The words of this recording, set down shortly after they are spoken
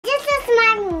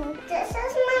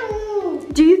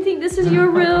This is your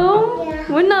room?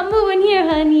 Yeah. We're not moving here,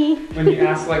 honey. When you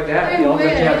ask like that, you don't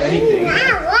let you have anything.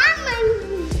 I want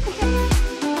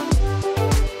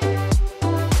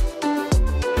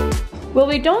Well,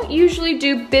 we don't usually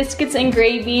do biscuits and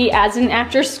gravy as an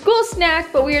after school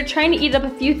snack, but we are trying to eat up a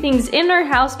few things in our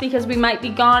house because we might be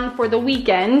gone for the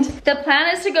weekend. The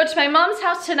plan is to go to my mom's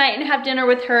house tonight and have dinner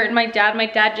with her and my dad. My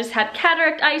dad just had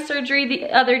cataract eye surgery the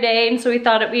other day, and so we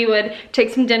thought that we would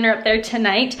take some dinner up there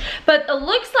tonight. But it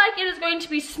looks like it is going to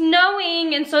be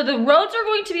snowing, and so the roads are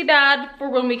going to be bad for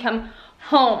when we come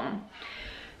home.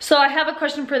 So I have a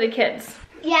question for the kids.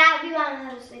 Yeah, we want to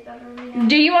have a sleepover.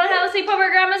 Do you want to have a sleepover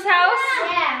at Grandma's house?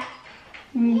 Yeah.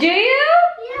 Do you?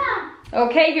 Yeah.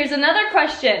 Okay, here's another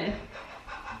question.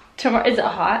 Tomorrow, is it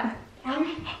hot?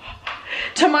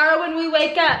 Tomorrow when we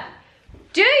wake up,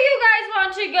 do you guys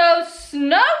want to go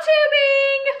snow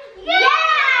tubing?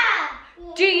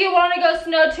 Yeah. Do you want to go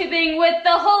snow tubing with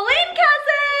the Helene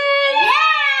cousins?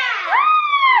 Yeah.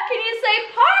 Ah, can you say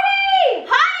party?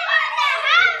 Party at the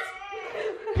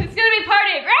house. It's gonna be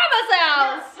party at Grandma's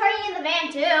house. Party in the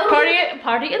van too.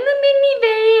 Party in the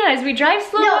minivan as we drive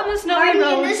slow on the snowy party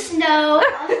road. in the snow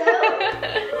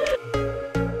also.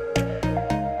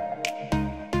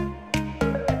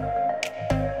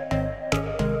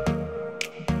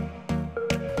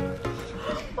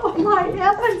 Oh my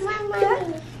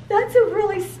heavens, that's a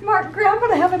really smart grandma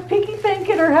to have a piggy bank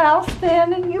in her house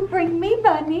then, and you bring me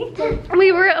money.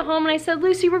 We were at home and I said,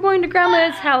 Lucy, we're going to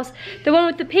Grandma's house, the one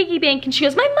with the piggy bank, and she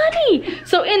goes, my money.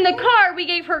 So in the car, we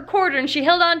gave her a quarter and she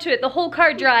held on to it the whole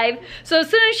car drive. So as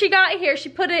soon as she got here, she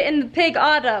put it in the pig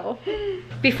auto.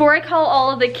 Before I call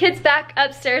all of the kids back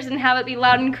upstairs and have it be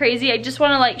loud and crazy, I just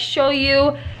wanna like show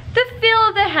you the feel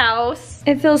of the house.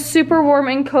 It feels super warm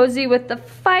and cozy with the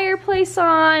fireplace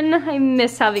on. I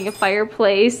miss having a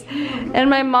fireplace. And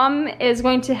my mom is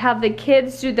going to have the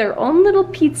kids do their own little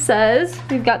pizzas.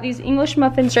 We've got these English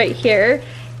muffins right here.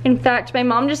 In fact, my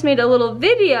mom just made a little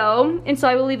video, and so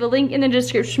I will leave a link in the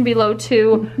description below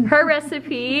to her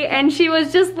recipe. And she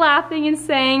was just laughing and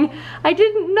saying, I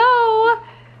didn't know.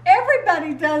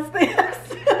 Everybody does this.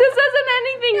 This isn't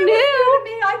anything It was new. new to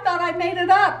me. I thought I made it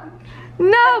up. No,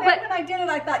 And then but when I did it,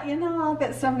 I thought, you know, I'll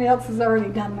bet somebody else has already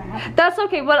done that. that's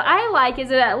okay. What I like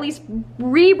is it at least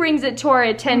re-brings it to our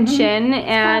attention,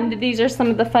 and these are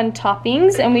some of the fun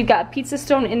toppings, and we've got pizza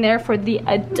stone in there for the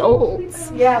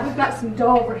adults. Yeah, we've got some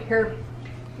dough over here.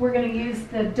 We're gonna use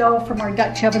the dough from our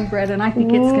Dutch oven bread, and I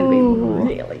think it's gonna be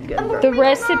really good. The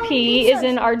recipe is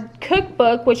in our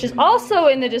cookbook, which is also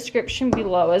in the description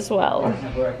below as well.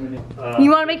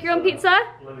 You want to make your own pizza?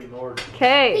 We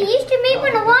Okay. used to make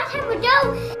one a long time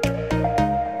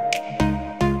ago.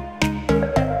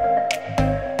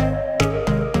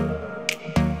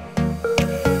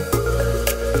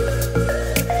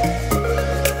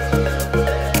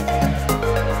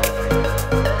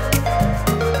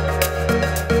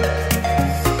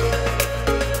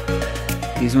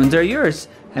 These ones are yours.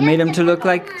 I made them to look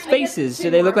like faces. Do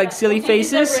they look like silly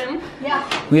faces?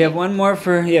 Yeah, We have one more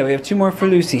for, yeah, we have two more for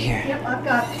Lucy here. yep, I've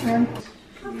got them.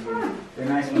 They're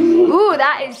nice ones. Ooh,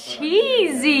 that is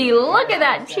cheesy. Look at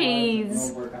that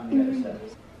cheese.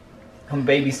 I'm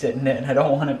babysitting it and I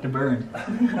don't want it to burn.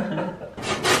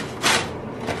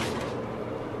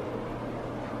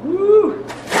 Woo!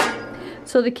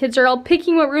 So the kids are all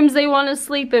picking what rooms they want to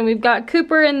sleep in. We've got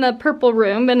Cooper in the purple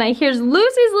room, and I hear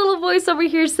Lucy's little voice over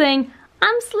here saying,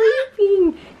 I'm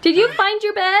sleeping. Did you find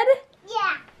your bed?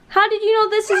 Yeah. How did you know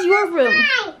this is your room?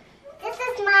 Mine. This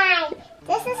is mine.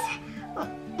 This is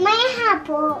my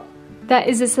apple.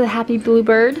 Is this a happy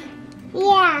bluebird?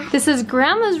 Yeah. This is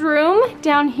Grandma's room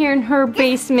down here in her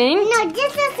basement. No,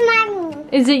 this is my room.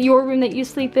 Is it your room that you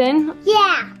sleep in?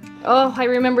 Yeah. Oh, I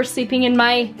remember sleeping in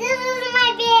my... This is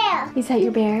my bear. Is that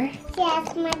your bear? Yeah,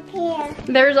 it's my bear.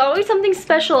 There's always something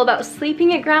special about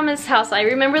sleeping at Grandma's house. I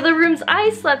remember the rooms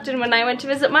I slept in when I went to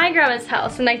visit my Grandma's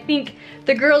house, and I think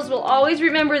the girls will always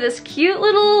remember this cute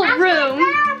little room.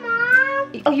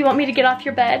 Mom. Oh, you want me to get off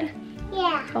your bed?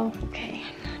 Yeah. Oh, okay.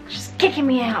 She's kicking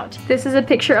me out. This is a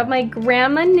picture of my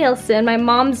Grandma Nilsson, my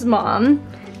mom's mom,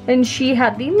 and she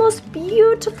had the most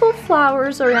beautiful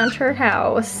flowers around her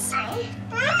house.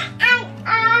 I'm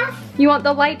off. You want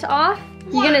the light off?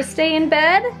 You gonna stay in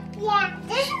bed? Yeah,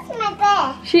 this is my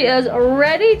bed. She is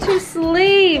ready to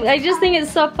sleep. I just think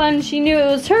it's so fun. She knew it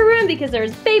was her room because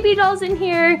there's baby dolls in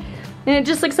here, and it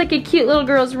just looks like a cute little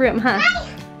girl's room, huh?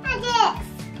 This.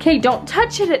 Okay, don't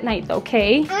touch it at night,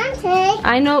 okay? Okay.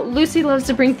 I know Lucy loves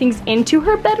to bring things into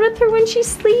her bed with her when she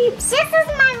sleeps. This is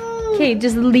my room. Okay,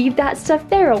 just leave that stuff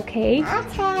there, okay?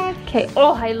 Okay. Okay,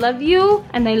 oh, I love you,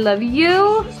 and I love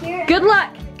you. Sure. Good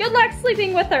luck. Good luck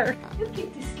sleeping with her. You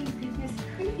keep this sleepiness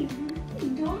pretty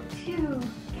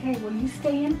Okay, well you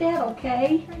stay in bed,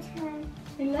 okay?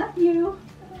 I love you.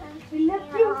 I love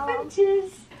you,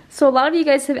 Bunches. So a lot of you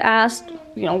guys have asked,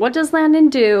 you know, what does Landon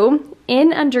do?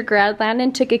 In undergrad,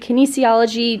 Landon took a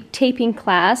kinesiology taping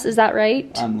class, is that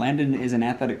right? Landon is an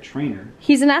athletic trainer.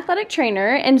 He's an athletic trainer,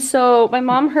 and so my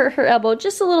mom hurt her elbow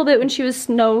just a little bit when she was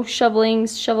shoveling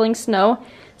snow.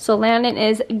 So Landon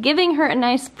is giving her a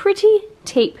nice, pretty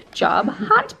tape job,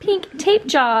 hot pink tape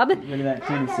job. Look at that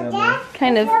kinesiology.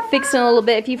 Kind of fixing a little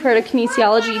bit if you've heard of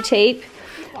kinesiology tape.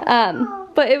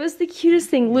 But it was the cutest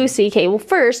thing. Lucy, okay, well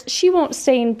first, she won't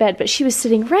stay in bed, but she was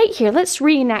sitting right here. Let's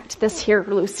reenact this here,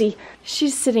 Lucy.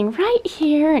 She's sitting right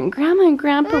here, and Grandma and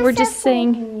Grandpa were just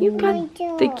saying, you got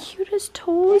the cutest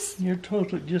toes. Your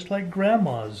toes look just like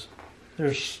Grandma's.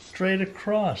 They're straight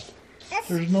across.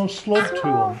 There's no slope to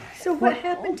them. So what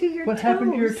happened to your toes? What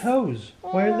happened to your toes?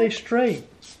 Why are they straight?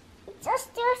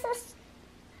 Just there's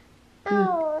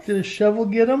a Did a shovel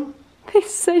get them? They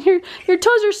said your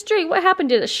toes are straight. What happened?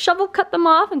 Did a shovel cut them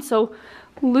off? And so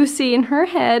Lucy in her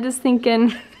head is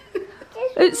thinking,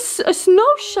 it's a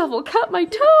snow shovel cut my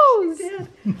toes.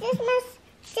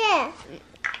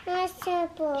 my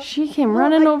shovel. She came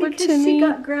running over to Because she me.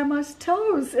 got Grandma's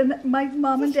toes, and my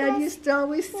mom and Dad used to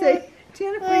always say,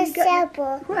 Jennifer, My you got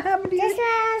shovel. what happened to This you?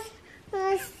 was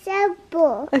my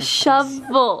shovel. A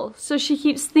shovel. So she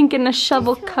keeps thinking a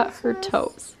shovel cut her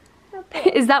toes.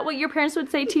 Is that what your parents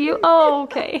would say to you? Oh,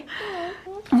 okay.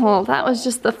 Oh, that was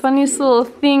just the funniest little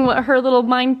thing what her little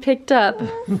mind picked up.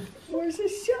 Where's a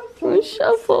shovel? A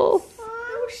shovel.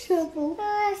 Oh, shovel.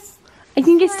 I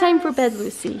think it's time for bed,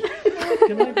 Lucy.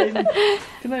 Good night, baby.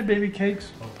 Good night, baby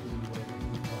cakes.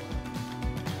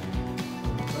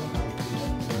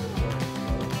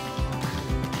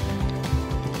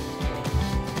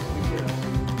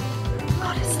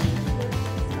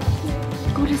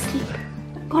 Go to sleep.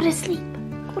 Go to sleep.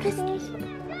 Go to sleep.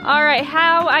 All right,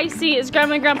 how I see is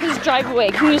Grandma and Grandpa's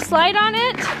driveway. Can you slide on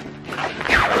it?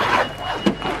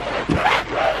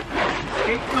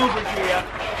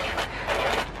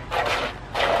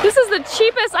 This is the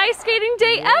cheapest ice skating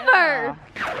day ever.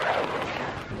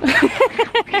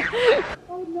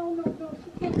 Oh, no,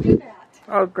 she can't do that.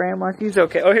 Oh, Grandma, she's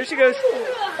okay. Oh, here she goes.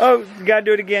 Oh, you gotta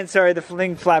do it again. Sorry, the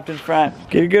thing flapped in front.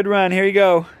 Get a good run. Here you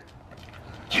go.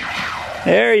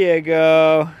 There you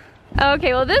go.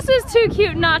 Okay, well this was too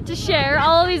cute not to share.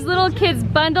 All of these little kids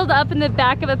bundled up in the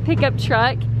back of a pickup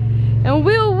truck. And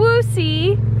Will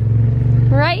Woosie,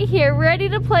 right here, ready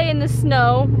to play in the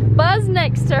snow. Buzz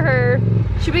next to her.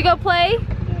 Should we go play?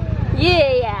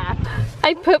 Yeah.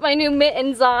 I put my new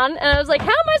mittens on and I was like, how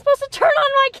am I supposed to turn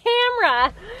on my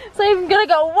camera? So I'm gonna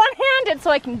go one-handed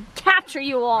so I can capture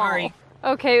you all. Sorry.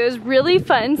 Okay, it was really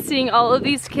fun seeing all of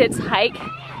these kids hike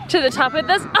to the top of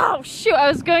this. Oh shoot, I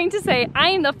was going to say, I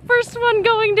am the first one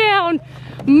going down.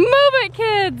 Move it,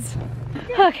 kids.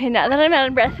 Okay, now that I'm out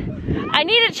of breath, I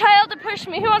need a child to push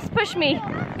me. Who wants to push me?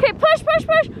 Okay, push, push,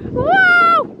 push.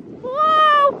 Whoa!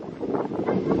 Whoa!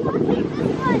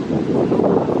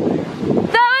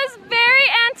 That was very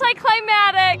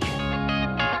anticlimactic.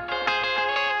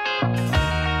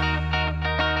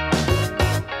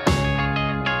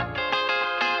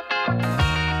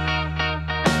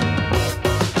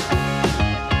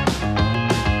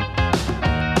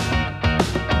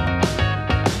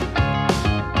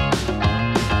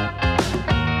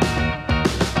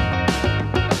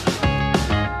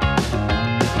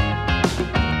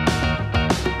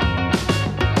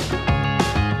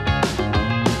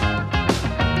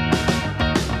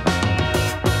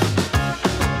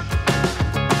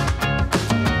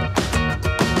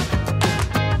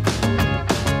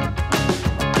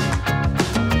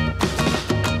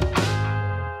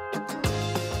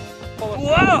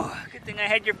 Whoa! Good thing I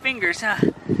had your fingers, huh?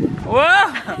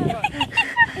 Whoa!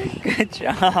 Good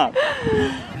job.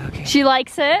 Okay. She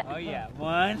likes it. Oh yeah.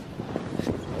 1,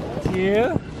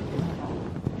 2,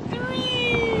 3.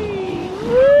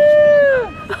 Woo!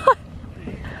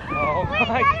 Oh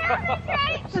my God.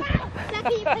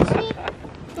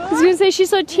 I was gonna say she's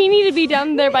so teeny to be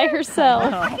down there by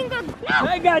herself.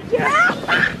 I got you.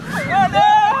 Oh no!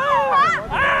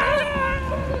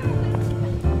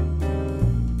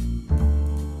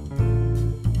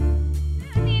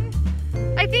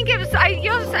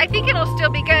 I think it'll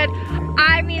still be good.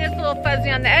 I mean, it's a little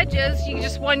fuzzy on the edges. You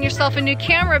just won yourself a new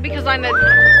camera because I'm a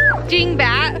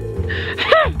dingbat.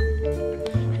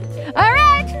 All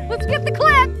right, let's get the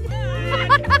clip.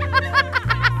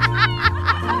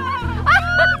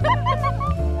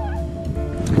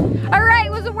 All right,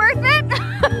 was it worth it?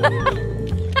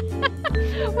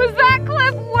 Was that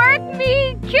clip worth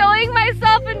me killing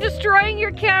myself and destroying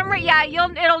your camera? Yeah,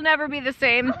 it'll never be the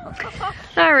same.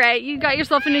 All right, you got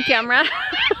yourself a new camera.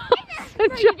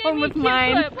 jump on with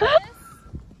mine.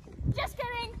 Just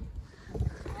kidding.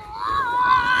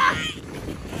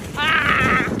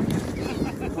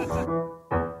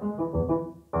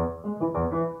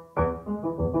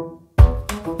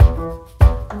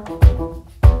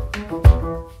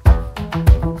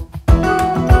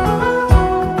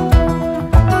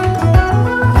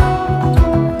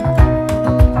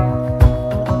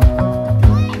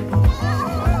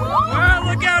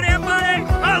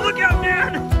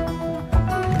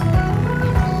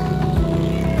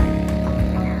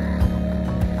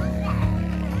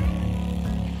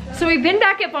 So we've been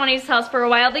back at Bonnie's house for a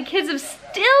while. The kids have still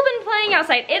been playing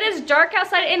outside. It is dark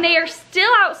outside and they are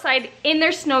still outside in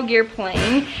their snow gear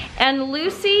playing. And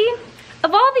Lucy,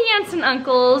 of all the aunts and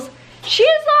uncles, she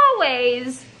has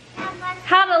always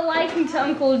had a liking to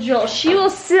Uncle Joel. She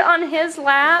will sit on his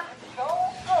lap.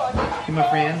 You my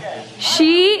friend?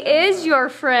 She is your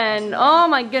friend. Oh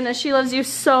my goodness, she loves you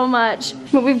so much.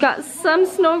 But we've got some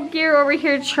snow gear over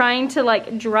here trying to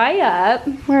like dry up.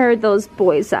 Where are those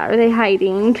boys at? Are they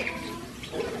hiding?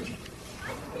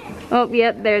 Oh,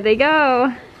 yep, there they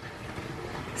go.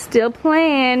 Still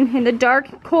playing in the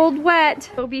dark, cold,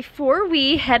 wet. So before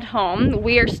we head home,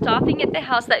 we are stopping at the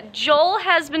house that Joel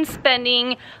has been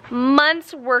spending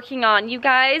months working on. You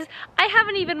guys, I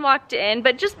haven't even walked in,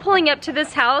 but just pulling up to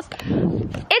this house,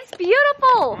 it's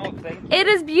beautiful. It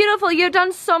is beautiful. You've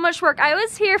done so much work. I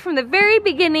was here from the very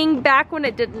beginning, back when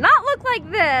it did not look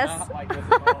like this.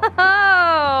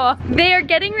 Oh, they are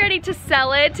getting ready to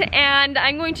sell it, and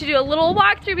I'm going to do a little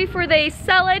walkthrough before they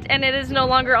sell it, and it is no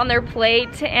longer on their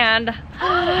plate. And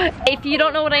if you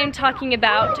don't know what I am talking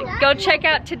about, go check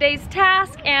out today's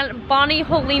task and Bonnie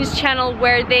Holene's channel,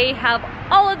 where they have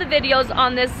all of the videos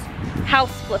on this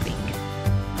house flipping.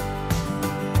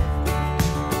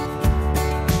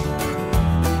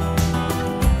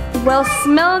 Well,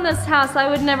 smelling this house, I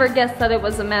would never guess that it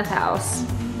was a meth house.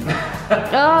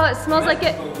 Oh, it smells like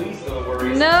it.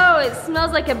 No, it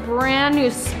smells like a brand new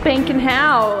spanking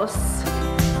house.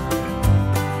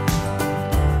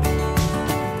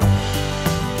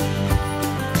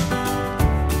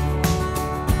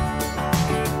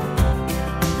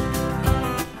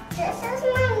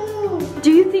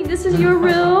 Do you think this is your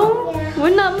room? Yeah.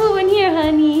 We're not moving here,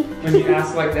 honey. When you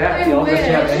ask like that, you don't let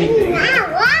you have anything.